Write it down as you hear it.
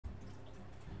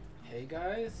Hey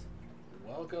guys,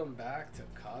 welcome back to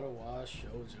Katawa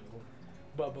Shoujo.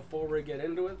 But before we get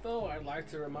into it though, I'd like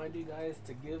to remind you guys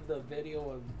to give the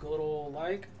video a good old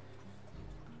like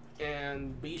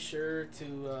and be sure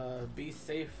to be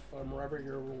safe from wherever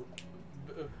you're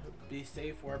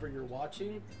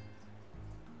watching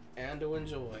and to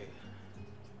enjoy.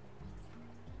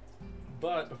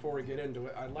 But before we get into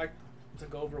it, I'd like to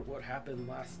go over what happened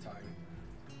last time.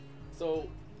 So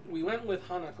we went with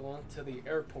Hanako to the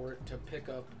airport to pick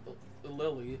up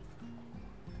Lily,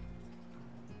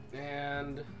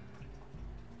 and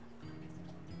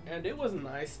it was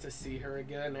nice to see her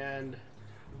again, and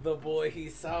the boy he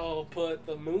saw put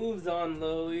the moves on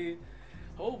Lily.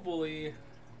 Hopefully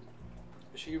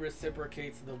she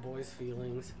reciprocates the boy's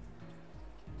feelings.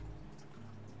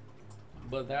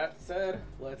 But that said,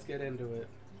 let's get into it.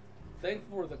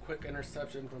 Thankful for the quick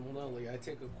interception from Lily, I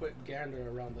take a quick gander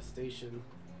around the station.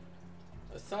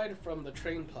 Aside from the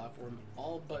train platform,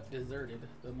 all but deserted,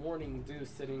 the morning dew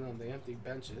sitting on the empty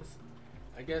benches.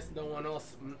 I guess no one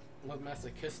else was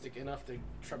masochistic enough to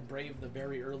brave the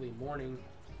very early morning.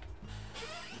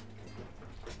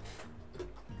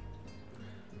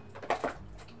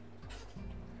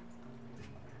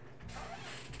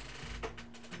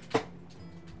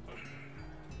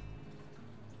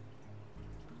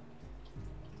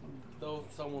 Though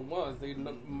someone was, they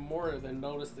more than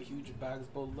noticed the huge bags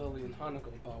both Lily and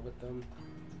Hanako brought with them.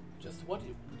 Just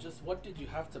what did you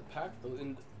have to pack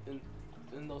in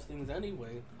those things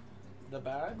anyway? The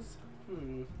bags?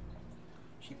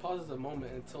 She pauses a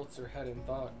moment and tilts her head in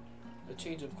thought. A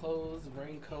change of clothes,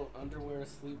 raincoat, underwear,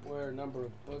 sleepwear, a number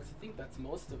of books. I think that's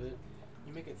most of it.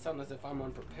 You make it sound as if I'm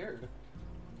unprepared.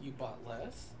 You bought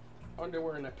less?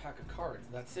 Underwear and a pack of cards,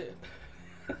 that's it.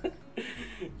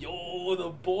 Yo, the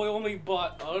boy only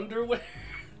bought underwear.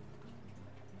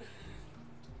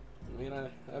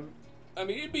 I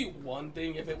mean, it'd be one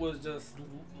thing if it was just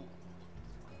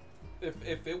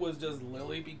if it was just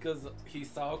Lily, because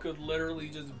Hisao could literally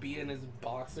just be in his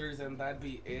boxers and that'd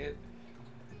be it.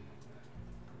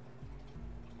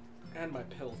 And my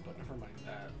pills, but never mind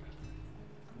that.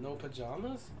 No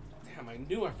pajamas? Damn, I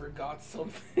knew I forgot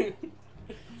something.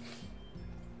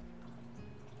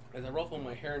 As I ruffle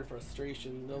my hair in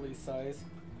frustration, Lily sighs.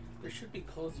 There should be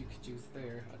clothes you could use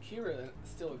there. Akira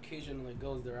still occasionally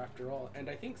goes there after all, and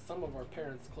I think some of our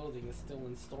parents' clothing is still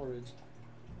in storage.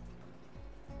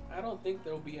 I don't think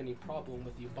there'll be any problem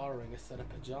with you borrowing a set of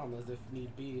pajamas if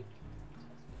need be.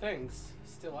 Thanks.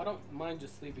 Still, I don't mind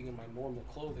just sleeping in my normal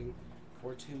clothing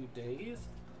for 2 days.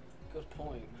 Good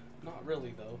point. Not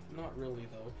really though.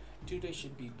 2 days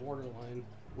should be borderline.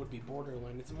 Would be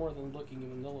borderline. It's more than looking in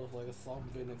the middle of like a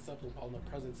soft bin except upon the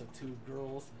presence of 2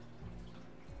 girls.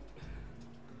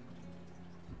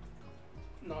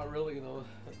 Not really though.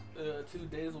 2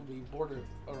 days will be border.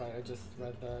 Alright, I just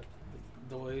read that.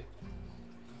 Doy.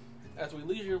 As we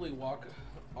leisurely walk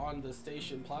on the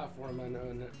station platform, an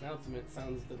announcement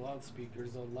sounds the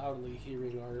loudspeakers, loudly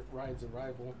hearing our ride's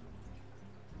arrival.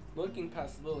 Looking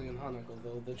past Lily and Hanako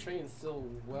though, the train is still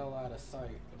well out of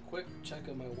sight. A quick check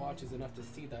of my watch is enough to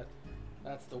see that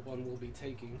that's the one we'll be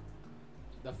taking.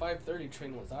 The 5:30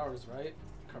 train was ours, right?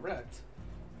 Correct.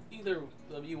 Either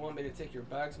of you want me to take your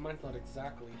bags? Mine's not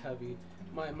exactly heavy.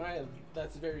 My,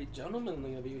 that's very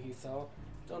gentlemanly of you, Hisao.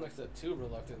 Don't accept too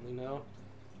reluctantly now.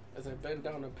 As I bend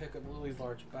down to pick up Lily's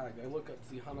large bag, I look up,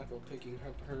 see Hanako picking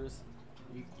up hers.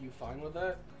 You fine with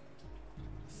that?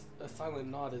 A silent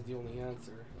nod is the only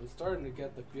answer. I'm starting to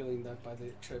get the feeling that by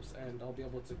the trip's end, I'll be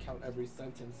able to count every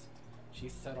sentence she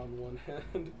said on one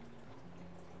hand.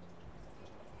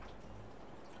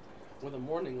 With a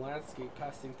morning landscape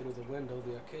passing through the window,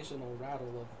 the occasional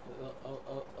rattle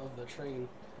of the train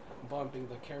bumping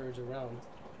the carriage around,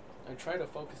 I try to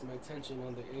focus my attention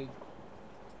on the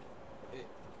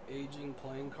aging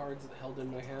playing cards held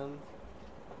in my hand.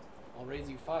 I'll raise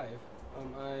you 5.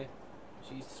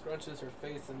 She scrunches her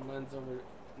face and leans over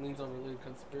Lily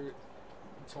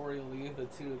conspiratorially, the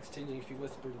two exchanging a few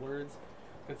whispered words.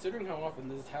 Considering how often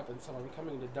this happens, so I'm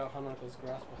coming to doubt Hanako's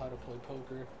grasp of how to play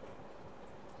poker.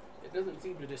 It doesn't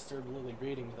seem to disturb Lily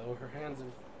reading, though. Her hands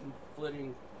are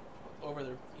flitting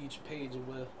over each page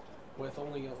with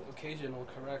only occasional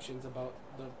corrections about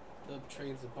the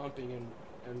trains bumping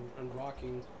and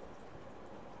rocking.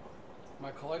 My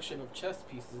collection of chess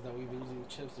pieces that we've been using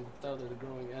chips have started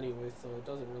growing anyway, so it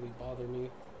doesn't really bother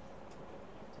me.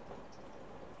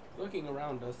 Looking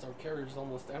around us, our carriage is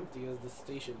almost empty as the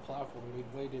station platform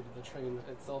we'd waited the train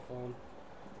itself on.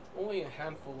 Only a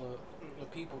handful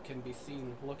of people can be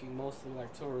seen, looking mostly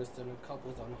like tourists and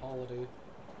couples on holiday.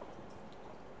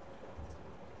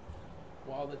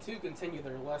 While the two continue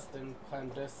their less than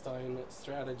clandestine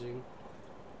strategy,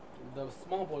 the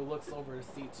small boy looks over his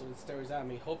seat and stares at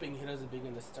me, hoping he doesn't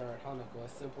begin to stare at Hanako. I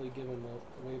simply give him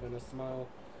a wave and a smile.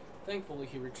 Thankfully,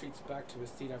 he retreats back to his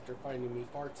seat after finding me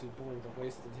far too boring to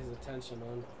waste his attention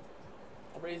on.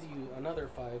 I'll raise you another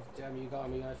 5. Damn, you got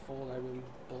me. I fold. I've been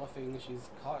bluffing. She's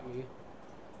caught me.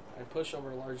 I push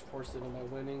over a large portion of my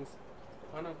winnings.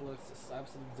 Hanako looks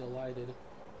absolutely delighted.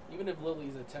 Even if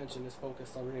Lily's attention is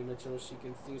focused on reading the joke, she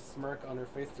can see a smirk on her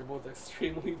face. They're both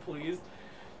extremely pleased.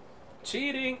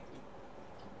 Cheating!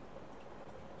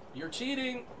 You're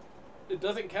cheating! It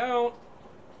doesn't count!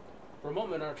 For a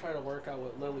moment, I try to work out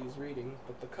what Lily's reading,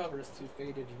 but the cover is too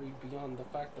faded to read beyond the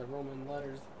fact that Roman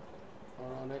letters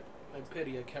are on it. I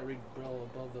pity I can't read Braille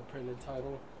above the printed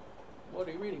title. What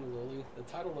are you reading, Lily? The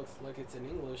title looks like it's in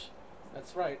English.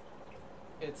 That's right.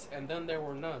 It's And Then There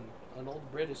Were None, an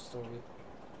old British story.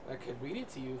 I could read it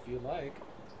to you if you like.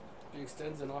 She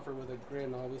extends an offer with a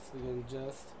grin, obviously in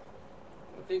jest.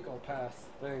 I think I'll pass,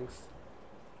 thanks.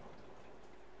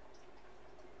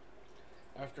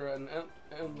 After an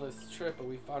endless trip,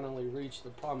 we finally reached the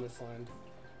promised land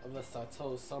of the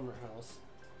Sato summer house.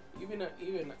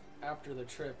 Even after the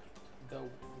trip, the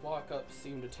walk up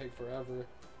seemed to take forever.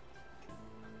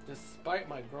 Despite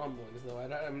my grumblings, though,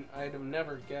 I'd have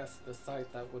never guessed the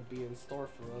sight that would be in store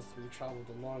for us. We traveled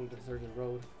along a deserted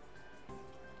road.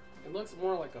 It looks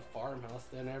more like a farmhouse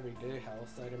than an everyday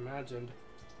house, I'd imagined.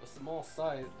 Small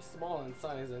in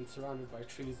size and surrounded by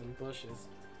trees and bushes.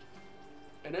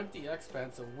 An empty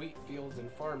expanse of wheat fields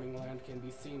and farming land can be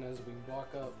seen as we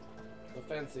walk up the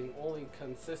fencing, only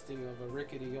consisting of a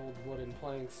rickety old wooden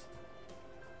planks.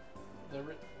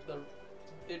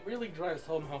 It really drives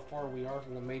home how far we are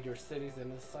from the major cities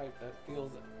and a site that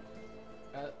feels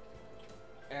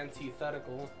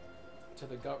antithetical to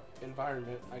the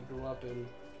environment I grew up in.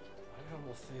 I can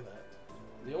almost say that.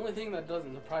 The only thing that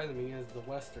doesn't surprise me is the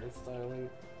Western styling.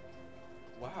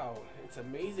 Wow, it's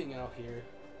amazing out here.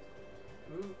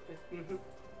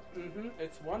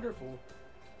 It's wonderful.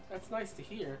 That's nice to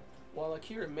hear. While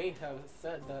Akira may have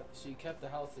said that she kept the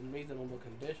house in reasonable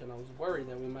condition, I was worried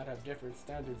that we might have different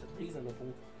standards of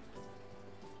reasonable.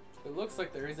 It looks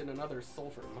like there isn't another soul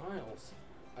for miles.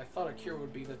 I thought Akira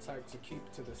would be the type to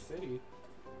keep to the city.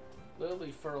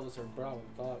 Lily furrows her brow in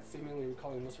thought, seemingly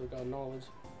recalling misregarded knowledge.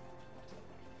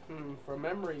 From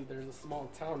memory, there's a small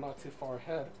town not too far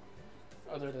ahead.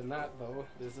 Other than that, though,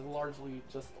 this is largely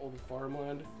just old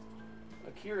farmland.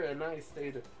 Akira and I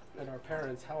stayed at our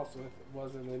parents' house,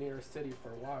 was in the nearest city for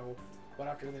a while, but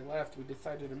after they left, we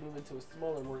decided to move into a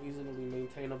smaller, more easily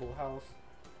maintainable house.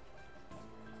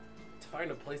 To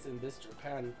find a place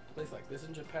like this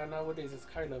in Japan nowadays is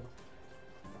kind of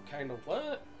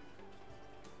what?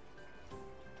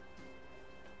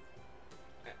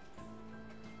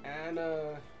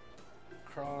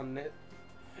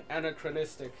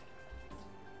 Anachronistic.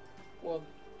 Well,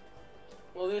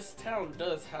 this town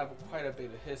does have quite a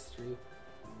bit of history.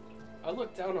 I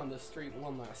looked down on the street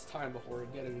one last time before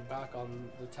getting back on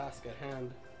the task at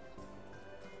hand.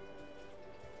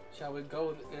 Shall we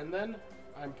go in then?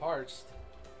 I'm parched.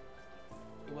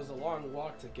 It was a long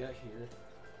walk to get here.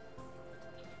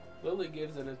 Lily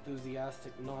gives an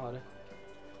enthusiastic nod.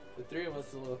 The three of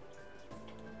us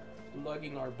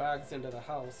lugging our bags into the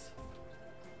house.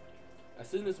 As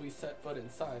soon as we set foot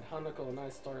inside, Hanako and I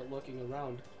started looking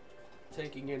around,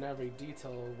 taking in every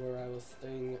detail of where I was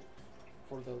staying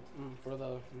for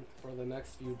the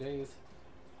next few days.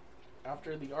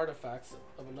 After the artifacts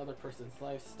of another person's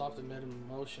life stopped amid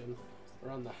motion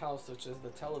around the house, such as the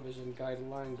television guide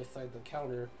lying beside the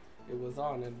counter it was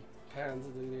on, and pans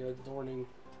of the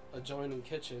adjoining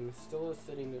kitchen still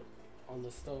sitting on the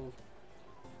stove.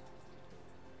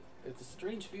 It's a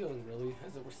strange feeling, really,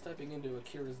 as if we're stepping into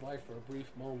Akira's life for a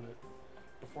brief moment,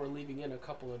 before leaving in a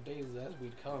couple of days as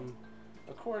we'd come.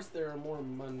 Of course, there are more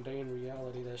mundane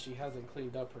reality that she hasn't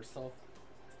cleaned up herself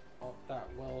that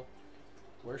well.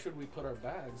 Where should we put our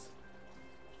bags?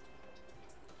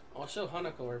 I'll show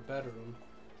Hanako her bedroom.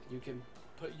 You can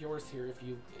put yours here if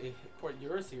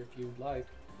you'd like.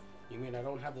 You mean I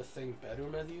don't have the same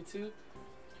bedroom as you two?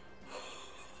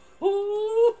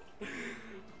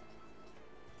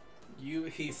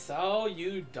 Hisao,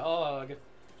 you dog.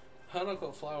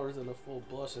 Hanako flowers in a full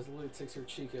blush as Lily takes her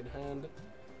cheek in hand.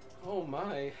 Oh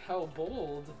my, how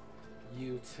bold.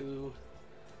 You two.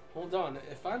 Hold on,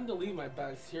 if I'm to leave my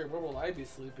bags here, where will I be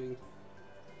sleeping?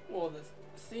 Well,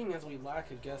 seeing as we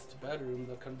lack a guest bedroom,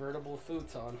 the convertible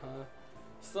futon, huh?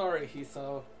 Sorry,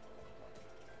 Hisao.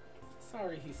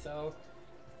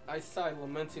 I sigh,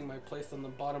 lamenting my place on the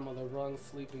bottom of the rung,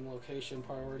 sleeping location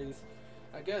priorities.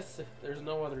 I guess there's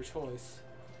no other choice.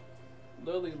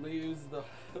 Lily leaves the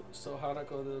so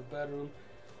Hanako to the bedroom.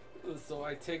 So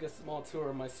I take a small tour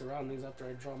of my surroundings after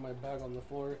I drop my bag on the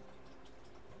floor.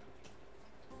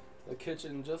 The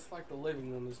kitchen, just like the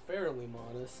living room, is fairly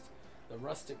modest. The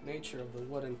rustic nature of the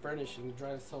wooden furnishing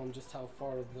drives home just how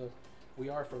far we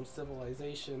are from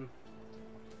civilization.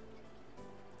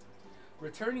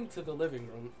 Returning to the living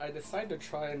room, I decide to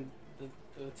try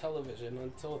the television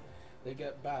until they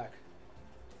get back.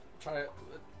 Try it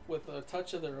with a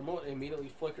touch of the remote, it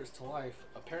immediately flickers to life.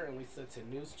 Apparently sets a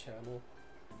news channel.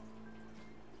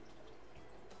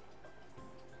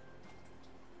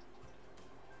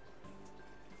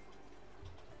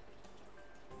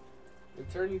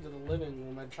 Returning to the living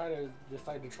room, I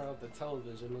decide to try out the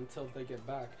television until they get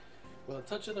back. With a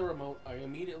touch of the remote,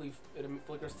 it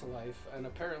flickers to life and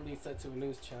apparently set to a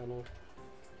news channel.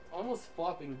 Almost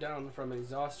flopping down from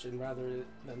exhaustion rather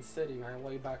than sitting, I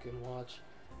lay back and watch,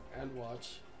 and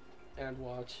watch, and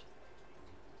watch.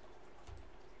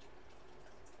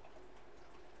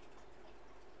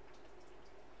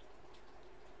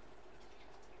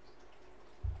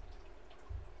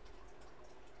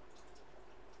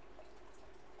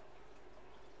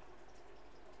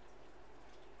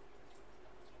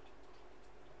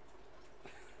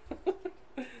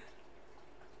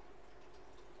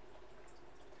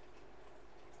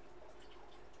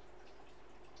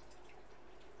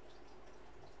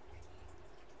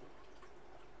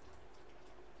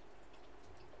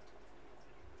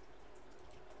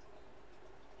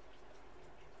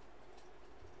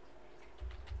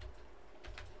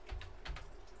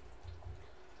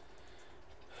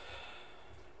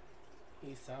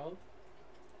 Peace out.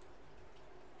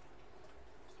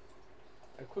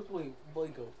 I quickly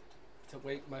blink to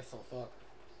wake myself up.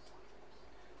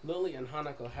 Lily and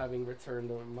Hanako having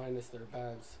returned minus their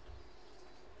bags.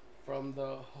 From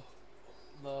the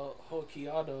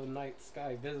Hokkaido night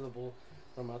sky visible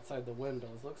from outside the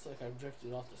windows, looks like I've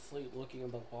drifted off to sleep looking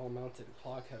at the wall-mounted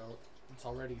clock. It's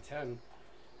already 10.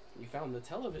 You found the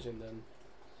television then?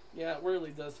 Yeah, it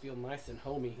really does feel nice and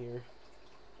homey here.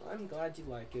 I'm glad you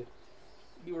like it.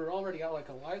 You were already out like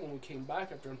a light when we came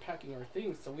back after unpacking our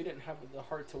things, so we didn't have the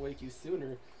heart to wake you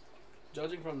sooner.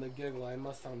 Judging from the giggle, I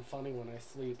must sound funny when I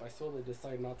sleep. I slowly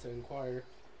decide not to inquire.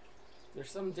 There's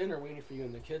some dinner waiting for you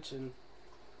in the kitchen.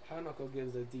 Hanako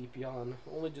gives a deep yawn,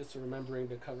 only just remembering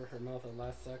to cover her mouth at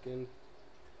last second.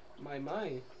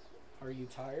 My, are you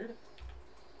tired?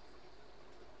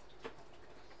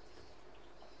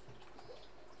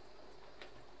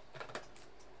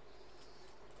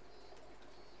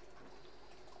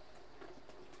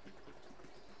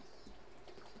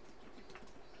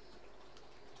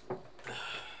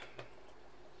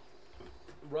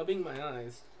 Rubbing my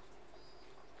eyes.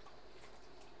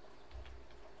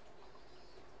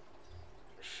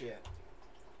 Shit.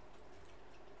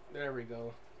 There we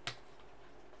go.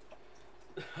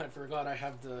 I forgot I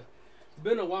have to... It's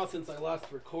been a while since I last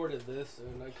recorded this,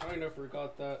 and I kind of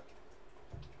forgot that...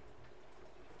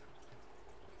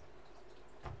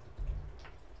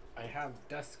 I have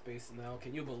desk space now.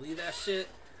 Can you believe that shit?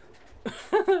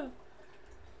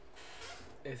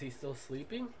 Is he still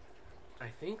sleeping? I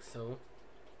think so.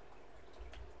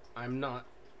 I'm not.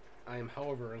 I am,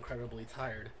 however, incredibly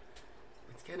tired.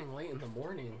 It's getting late in the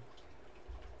morning.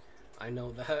 I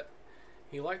know that.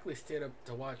 He likely stayed up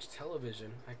to watch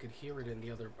television. I could hear it in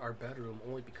our bedroom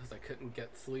only because I couldn't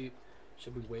get sleep.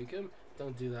 Should we wake him?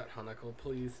 Don't do that, Hanako,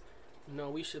 please. No,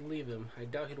 we should leave him. I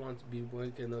doubt he'd want to be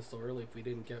waking us so early if we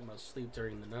didn't get much sleep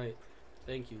during the night.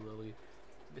 Thank you, Lily.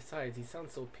 Besides, he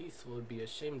sounds so peaceful, it'd be a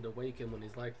shame to wake him when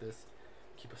he's like this.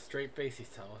 Keep a straight face,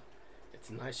 Isawa. It's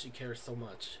nice she cares so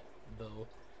much, though.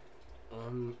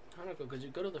 Hanako, could you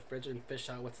go to the fridge and fish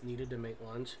out what's needed to make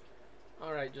lunch?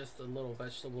 Alright, just a little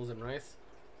vegetables and rice.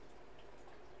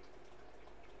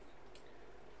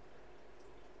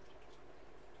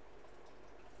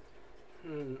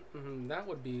 That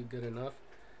would be good enough.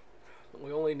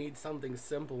 We only need something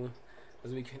simple,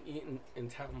 as we can eat in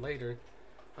town later.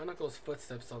 Hanako's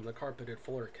footsteps on the carpeted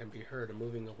floor can be heard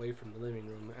moving away from the living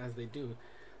room. As they do,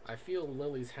 I feel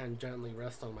Lily's hand gently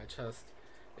rest on my chest.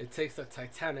 It takes a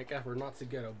titanic effort not to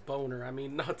get a boner. I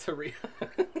mean, not to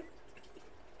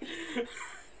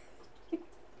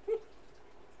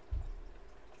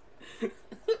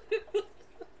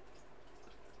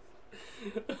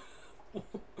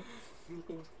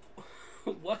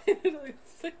Why did I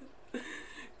say that?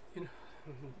 You know,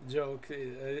 joke.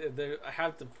 I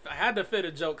had to fit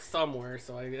a joke somewhere,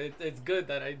 so it's good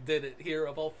that I did it here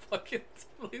of all fucking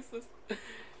places.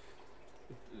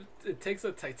 It takes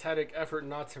a titanic effort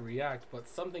not to react, but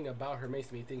something about her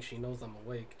makes me think she knows I'm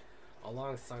awake. A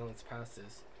long silence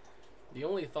passes. The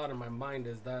only thought in my mind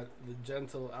is that the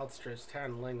gentle outstretched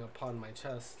hand laying upon my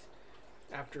chest.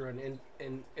 After an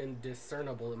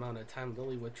indiscernible amount of time,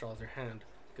 Lily withdraws her hand.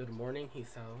 Good morning,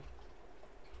 Hisao.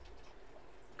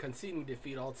 Conceding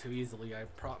defeat all too easily, I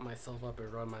prop myself up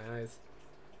and rub my eyes.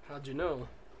 How'd you know?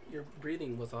 Your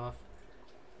breathing was off.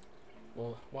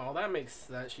 Well, while that makes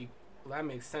sense,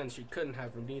 she couldn't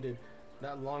have needed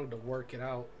that long to work it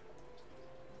out.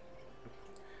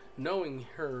 Knowing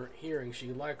her hearing,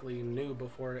 she likely knew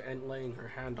before laying her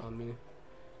hand on me.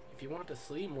 If you want to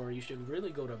sleep more, you should really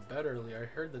go to bed early. I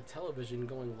heard the television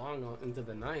going long into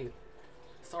the night.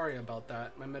 Sorry about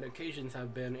that. My medications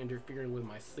have been interfering with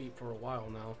my sleep for a while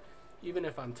now. Even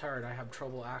if I'm tired, I have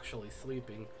trouble actually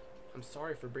sleeping. I'm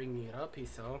sorry for bringing it up,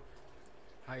 Hisao.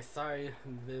 I sigh.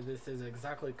 This is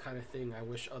exactly the kind of thing I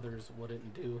wish others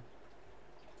wouldn't do.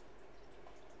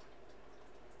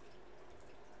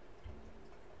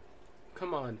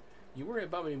 Come on, you worry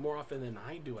about me more often than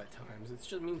I do at times. It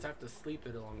just means I have to sleep a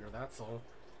bit longer, that's all.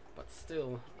 But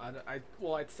still, I'd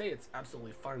say it's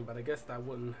absolutely fine, but I guess that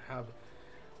wouldn't have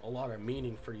a lot of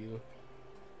meaning for you.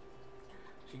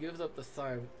 She gives up the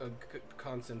sigh of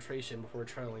concentration before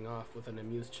trailing off with an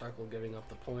amused chuckle, giving up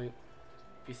the point.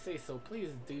 If you say so,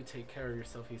 please do take care of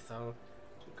yourself, Hisao.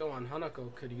 Go on,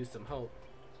 Hanako could use some help.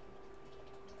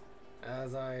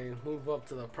 As I move up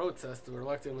to the protest,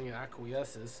 reluctantly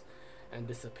acquiesces and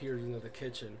disappears into the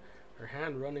kitchen, her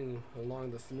hand running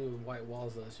along the smooth white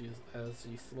walls as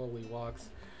she slowly walks.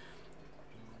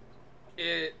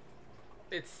 It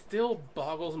still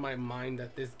boggles my mind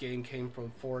that this game came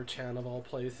from 4chan of all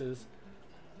places.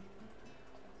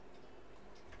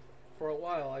 For a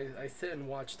while, I sit and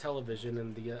watch television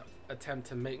in the attempt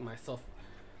to make myself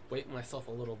wake myself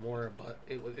a little more, but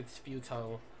it's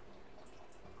futile.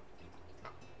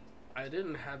 I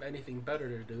didn't have anything better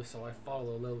to do, so I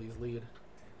follow Lily's lead.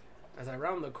 As I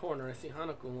round the corner, I see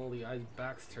Hanako and Lily, eyes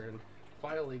backs turned,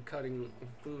 quietly cutting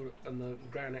food on the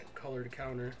granite-colored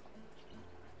counter.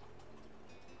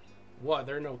 What,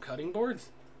 there are no cutting boards?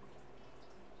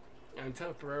 I'm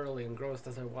temporarily engrossed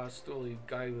as I watch Lily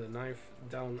guiding the knife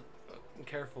down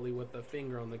carefully with the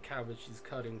finger on the cabbage she's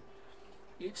cutting.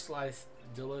 Each slice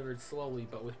delivered slowly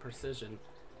but with precision.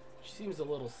 She seems a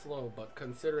little slow, but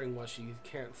considering what she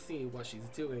can't see what she's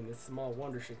doing, it's small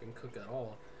wonder she can cook at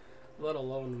all, let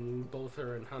alone both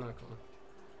her and Hanako.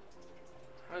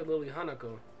 Hi Lily,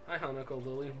 Hanako. Hi Hanako,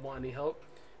 Lily. Want any help?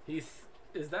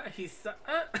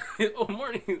 Oh,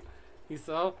 morning,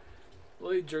 Hisao.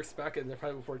 Lily jerks back in the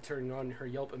fight before turning on her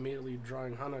yelp, immediately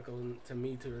drawing Hanako to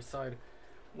me to her side.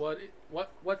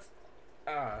 What's...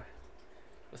 A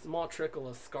small trickle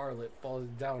of scarlet falls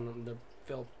down on the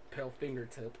pale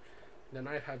fingertip, the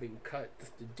knife having cut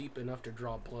just deep enough to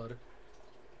draw blood.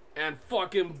 And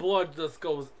fucking blood just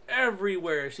goes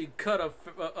everywhere. She cut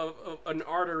an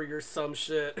artery or some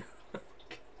shit.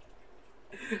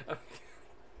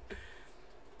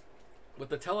 With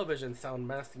the television sound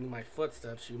masking my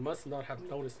footsteps, she must not have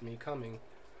noticed me coming.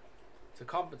 To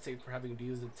compensate for having to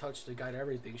use the touch to guide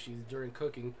everything she's during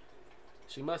cooking,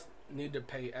 she must need to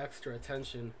pay extra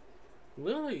attention.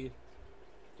 Lily!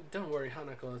 Don't worry,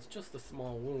 Hanako, it's just a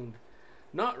small wound.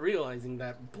 Not realizing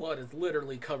that blood has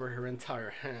literally covered her entire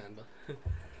hand.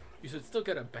 You should still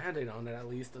get a band-aid on it at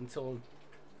least until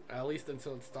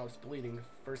it stops bleeding.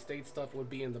 First aid stuff would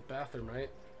be in the bathroom, right?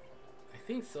 I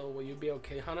think so. Will you be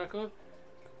okay, Hanako?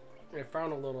 I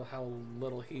frown a little how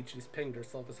little heed she's pinged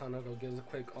herself as Hanako gives a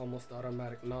quick, almost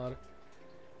automatic nod.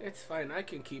 It's fine, I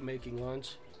can keep making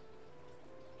lunch.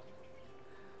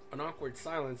 An awkward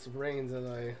silence reigns as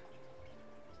I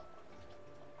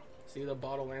see the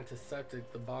bottle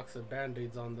antiseptic, the box of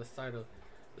band-aids on the side of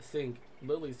the sink,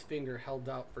 Lily's finger held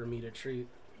out for me to treat.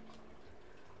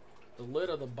 The lid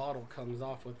of the bottle comes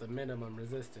off with the minimum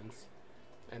resistance,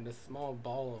 and a small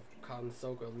ball of cotton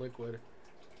soak liquid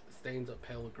stains a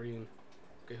pale green.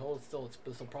 Okay, hold still,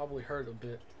 this will probably hurt a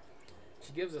bit.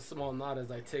 She gives a small nod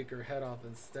as I take her head off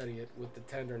and steady it with the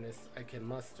tenderness I can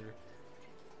muster.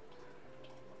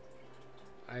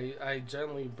 I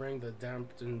gently bring the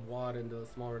dampened wad into the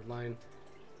smaller line.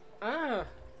 Ah!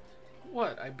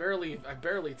 What? I barely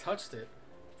touched it.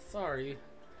 Sorry.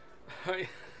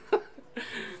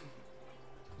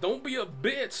 Don't be a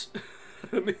bitch!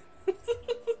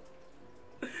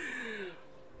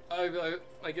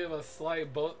 I give a slight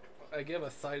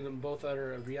in both at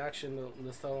her reaction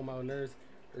to settle my nerves.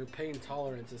 Her pain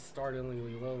tolerance is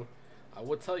startlingly low. I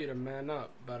would tell you to man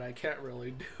up, but I can't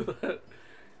really do that.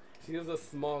 She gives a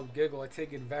small giggle. I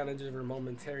take advantage of her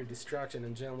momentary distraction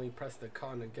and gently press the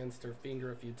cotton against her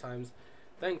finger a few times.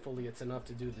 Thankfully, it's enough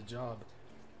to do the job.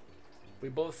 We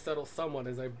both settle somewhat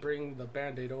as I bring the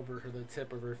band-aid over the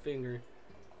tip of her finger,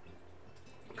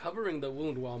 covering the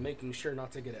wound while making sure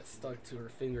not to get it stuck to her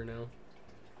fingernail.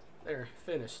 There,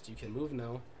 finished. You can move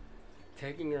now.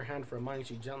 Taking her hand from mine,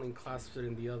 she gently clasps it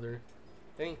in the other.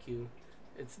 Thank you.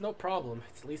 It's no problem.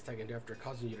 It's the least I can do after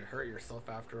causing you to hurt yourself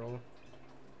after all.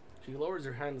 She lowers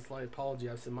her hand in slight apology,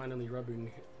 absentmindedly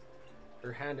rubbing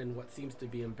her hand in what seems to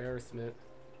be embarrassment.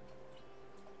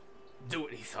 Do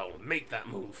it, Isao. Make that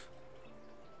move.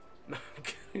 No, I'm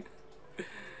kidding.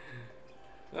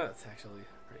 That's actually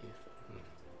pretty.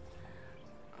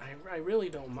 I really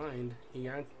don't mind.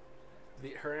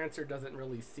 Her answer doesn't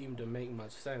really seem to make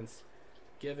much sense,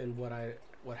 given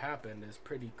what happened is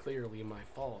pretty clearly my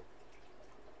fault.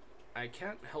 I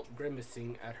can't help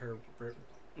grimacing at her,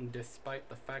 despite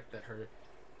the fact that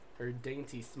her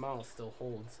dainty smile still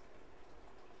holds.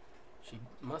 She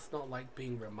must not like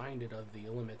being reminded of the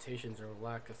limitations her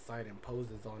lack of sight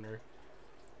imposes on her.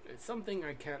 It's something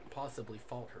I can't possibly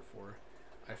fault her for.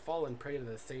 I've fallen prey to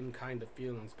the same kind of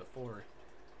feelings before,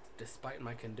 despite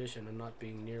my condition of not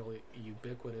being nearly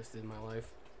ubiquitous in my life.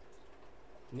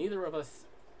 Neither of us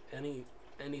any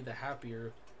the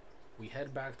happier. We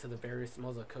head back to the various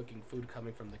smells of cooking food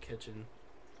coming from the kitchen.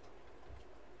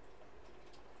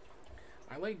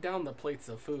 I lay down the plates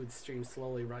of food, steam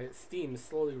slowly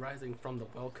rising from the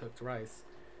well-cooked rice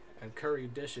and curry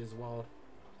dishes while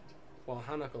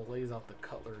Hanako lays out the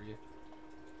cutlery.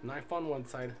 Knife on one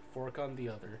side, fork on the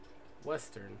other.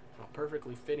 Western, not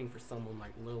perfectly fitting for someone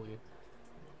like Lily.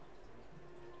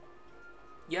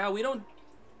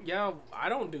 I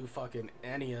don't do fucking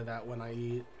any of that when I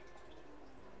eat.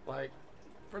 Like,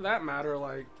 for that matter,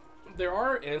 like, there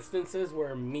are instances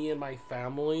where me and my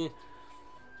family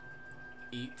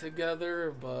eat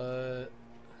together, but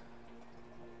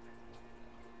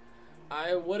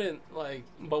I wouldn't, like,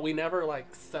 but we never,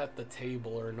 like, set the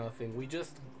table or nothing. We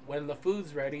just, when the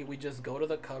food's ready, we just go to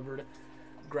the cupboard,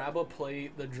 grab a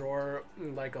plate, the drawer,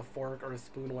 like a fork or a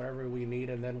spoon, whatever we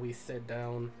need, and then we sit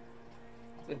down.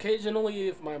 Occasionally,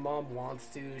 if my mom wants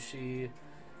to, she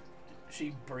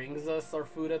brings us our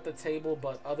food at the table,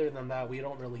 but other than that, we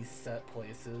don't really set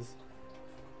places.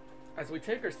 As we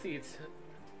take our seats,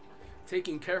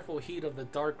 taking careful heed of the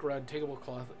dark red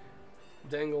tablecloth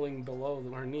dangling below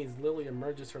our knees, Lily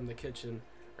emerges from the kitchen.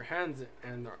 In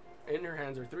her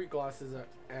hands are 3 glasses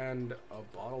and a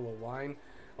bottle of wine.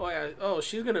 Oh yeah, oh,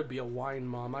 she's gonna be a wine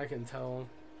mom, I can tell.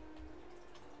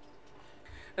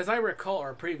 As I recall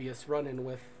our previous run-in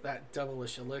with that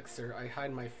devilish elixir, I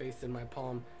hide my face in my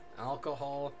palm.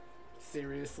 Alcohol?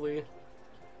 Seriously?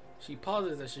 She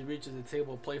pauses as she reaches the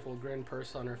table, a playful grin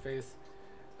perched on her face.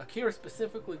 Akira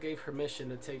specifically gave her permission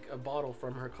to take a bottle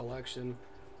from her collection.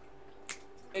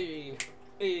 Hey,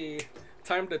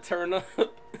 time to turn up.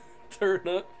 Turn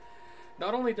up.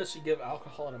 Not only does she give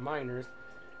alcohol to minors,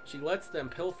 she lets them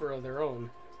pilfer of their own.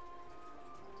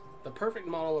 The perfect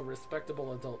model of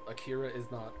respectable adult Akira is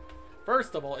not.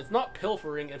 First of all, it's not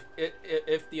pilfering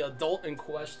if the adult in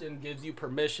question gives you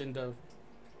permission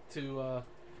to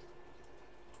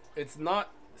it's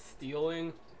not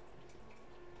stealing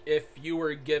if you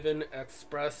were given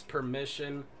express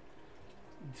permission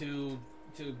to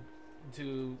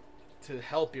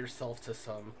help yourself to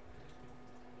some.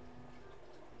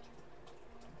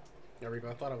 There we go.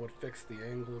 I thought I would fix the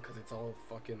angle because it's all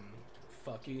fucking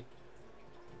fucky.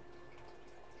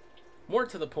 More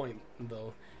to the point,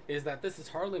 though, is that this is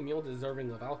hardly a meal deserving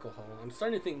of alcohol. I'm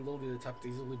starting to think Lily the type to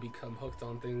easily become hooked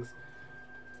on things.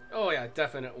 Oh yeah,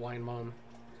 definite wine mom.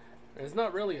 It's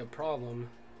not really a problem.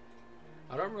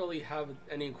 I don't really have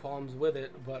any qualms with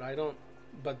it, but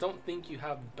don't think you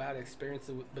have bad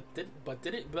experiences with. But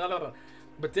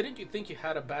didn't you think you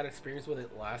had a bad experience with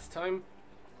it last time?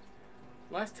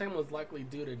 Last time was likely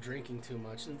due to drinking too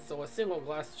much, and so a single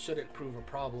glass shouldn't prove a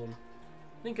problem.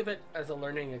 Think of it as a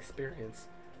learning experience.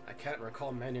 I can't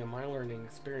recall many of my learning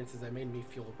experiences that made me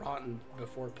feel rotten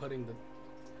before putting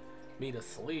me to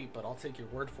sleep, but I'll take your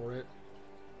word for it.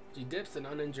 She dips an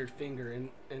uninjured finger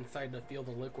inside to feel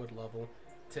the liquid level,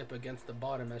 tip against the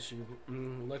bottom as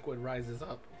liquid rises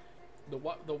up. The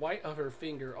white of her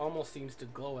finger almost seems to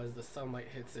glow as the sunlight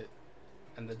hits it,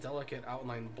 and the delicate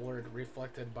outline blurred,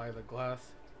 reflected by the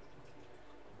glass.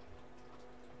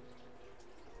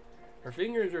 Her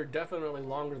fingers are definitely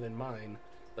longer than mine,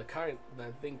 the kind that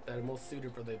I think that are most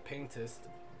suited for the paintist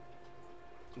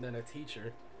than a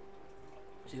teacher.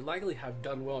 She'd likely have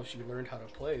done well if she learned how to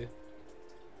play.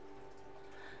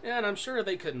 Yeah, and I'm sure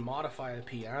they could modify a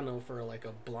piano for like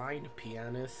a blind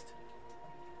pianist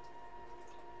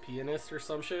or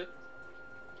some shit.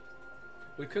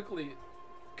 We quickly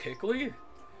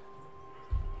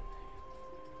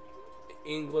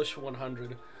English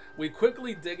 100. We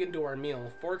quickly dig into our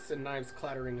meal, forks and knives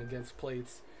clattering against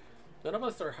plates. None of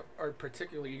us are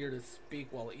particularly eager to speak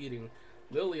while eating.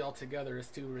 Lily altogether is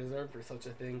too reserved for such a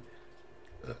thing.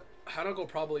 Hanako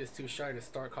probably is too shy to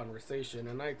start conversation,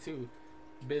 and I too,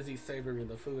 busy savoring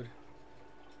the food.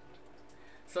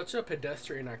 Such a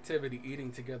pedestrian activity,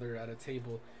 eating together at a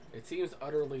table. It seems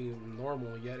utterly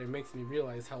normal, yet it makes me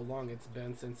realize how long it's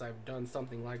been since I've done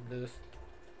something like this.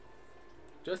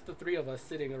 Just the three of us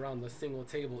sitting around the single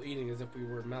table eating as if we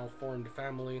were a malformed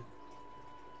family.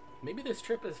 Maybe this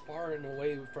trip as far and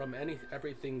away from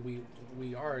everything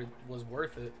we are was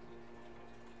worth it.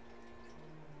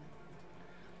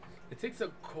 It takes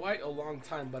quite a long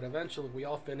time, but eventually we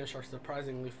all finish our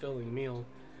surprisingly filling meal.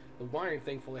 The wine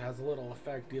thankfully has little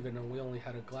effect, even though we only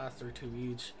had a glass or two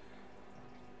each.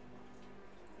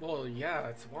 Well, yeah,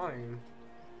 it's wine.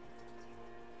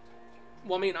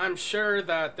 Well, I mean, I'm sure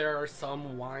that there are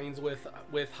some wines with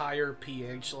higher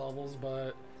pH levels,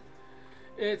 but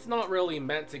it's not really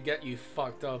meant to get you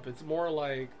fucked up. It's more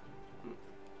like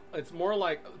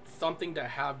something to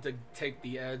have to take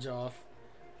the edge off.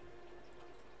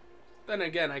 Then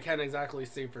again, I can't exactly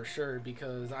say for sure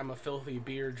because I'm a filthy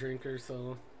beer drinker,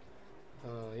 so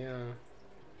yeah.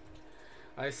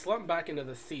 I slumped back into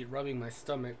the seat, rubbing my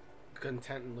stomach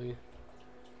contentedly.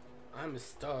 I'm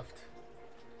stuffed.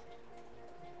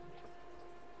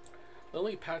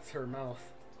 Lily pats her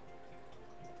mouth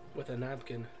with a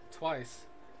napkin twice,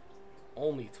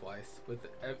 only twice, with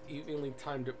evenly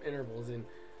timed intervals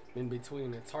in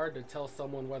between. It's hard to tell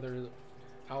someone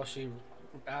how she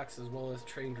acts as well as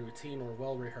trained routine or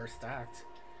well-rehearsed act.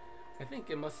 I think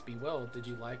it must be well. Did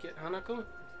you like it, Hanako?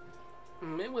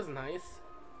 It was nice.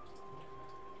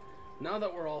 Now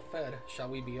that we're all fed, shall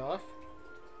we be off?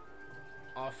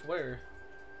 Off where?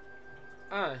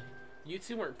 You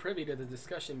two weren't privy to the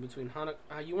discussion between Hanako.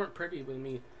 You weren't privy with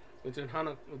me between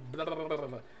Hanako. Blah, blah, blah, blah,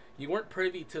 blah. You weren't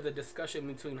privy to the discussion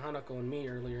between Hanako and me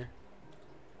earlier.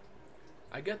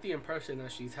 I get the impression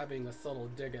that she's having a subtle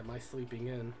dig at my sleeping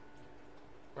in.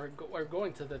 We're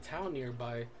going to the town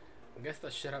nearby. I guess I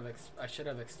should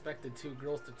have expected two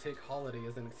girls to take holiday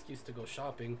as an excuse to go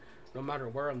shopping, no matter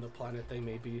where on the planet they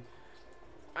may be.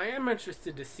 I am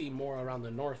interested to see more around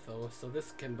the north, though, so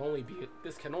this can only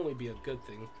be a good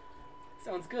thing.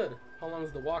 Sounds good. How long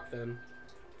is the walk then?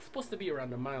 It's supposed to be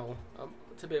around a mile.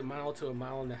 It's a mile to a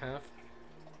mile and a half.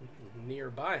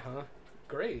 Nearby, huh?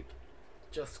 Great.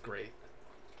 Just great.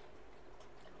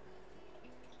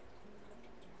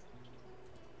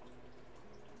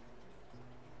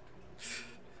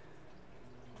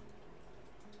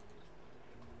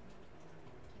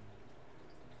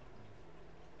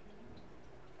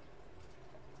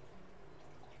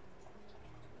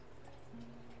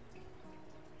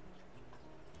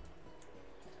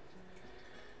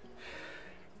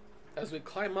 As we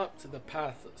climb up to the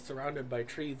path surrounded by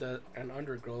trees and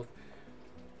undergrowth,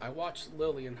 I watch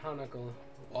Lily and Hanako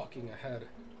walking ahead.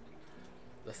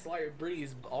 The slight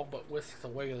breeze all but whisks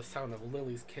away the sound of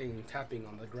Lily's cane tapping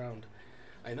on the ground.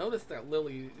 I notice that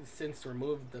Lily since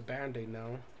removed the band-aid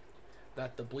now,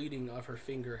 that the bleeding of her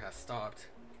finger has stopped.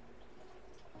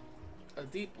 A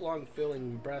deep,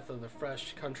 long-filling breath of the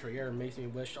fresh country air makes me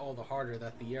wish all the harder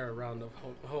that the air around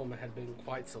home had been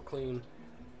quite so clean.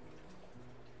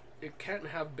 It can't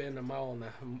have been a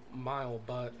mile,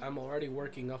 but I'm already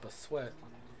working up a sweat.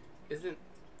 It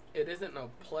isn't a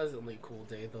pleasantly cool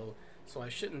day though, so I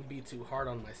shouldn't be too hard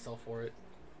on myself for it.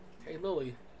 Hey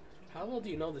Lily, how well do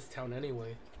you know this town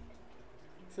anyway?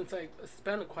 Since I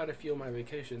spent quite a few of my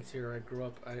vacations here, I grew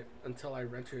up until I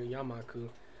entered Yamaku.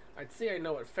 I'd say I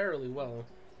know it fairly well.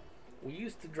 We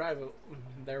used to drive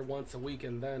there once a week,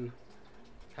 and then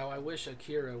how I wish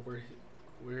Akira were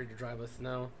here to drive us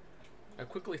now. I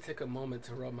quickly take a moment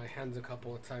to rub my hands a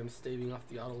couple of times, staving off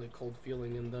the oddly cold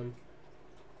feeling in them.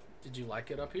 Did you like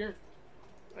it up here?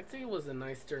 I'd say it was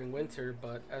nice during winter,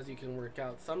 but as you can work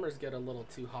out, summers get a little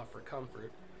too hot for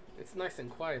comfort. It's nice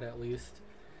and quiet at least.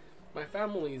 My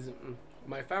family's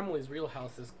real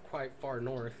house is quite far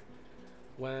north.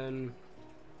 When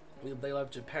they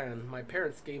left Japan, my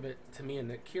parents gave it to me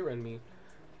and Akira and me.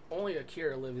 Only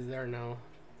Akira lives there now,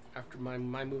 after my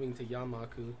moving to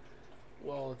Yamaku.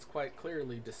 Well, it's quite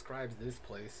clearly describes this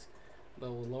place,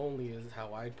 though lonely is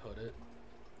how I'd put it.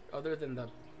 Other than the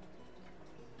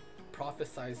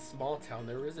prophesized small town,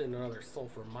 there isn't another soul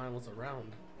for miles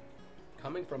around.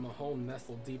 Coming from a home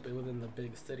nestled deep within the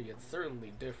big city, it's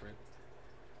certainly different.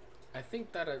 I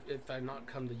think that if I not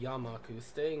come to Yamaku,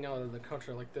 staying out of the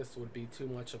country like this would be too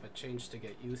much of a change to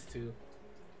get used to.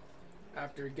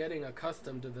 After getting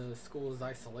accustomed to the school's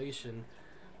isolation,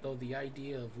 though the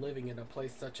idea of living in a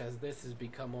place such as this has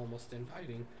become almost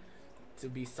inviting, to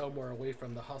be somewhere away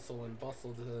from the hustle and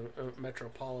bustle to the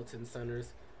metropolitan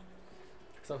centers.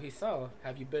 So Hisao,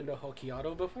 have you been to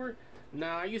Hokkaido before?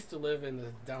 Nah, I used to live in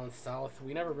the down south.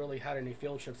 We never really had any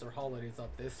field trips or holidays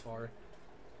up this far.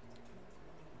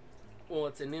 Well,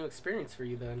 it's a new experience for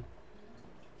you then.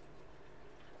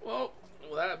 Well,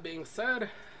 with that being said,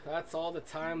 that's all the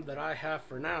time that I have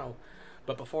for now.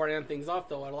 But before I end things off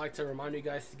though, I'd like to remind you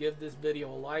guys to give this video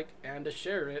a like and to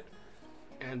share it.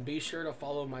 And be sure to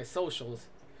follow my socials.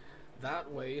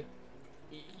 That way,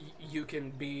 you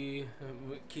can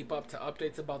keep up to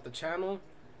updates about the channel.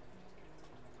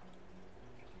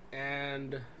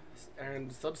 And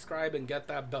subscribe and get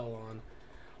that bell on.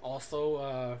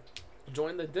 Also,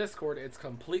 join the Discord. It's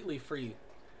completely free.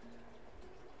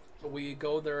 We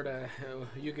go there to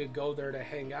you could go there to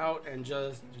hang out and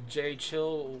just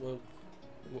chill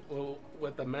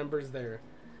with the members there.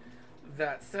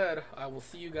 That said, I will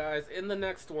see you guys in the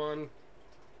next one.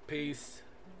 Peace.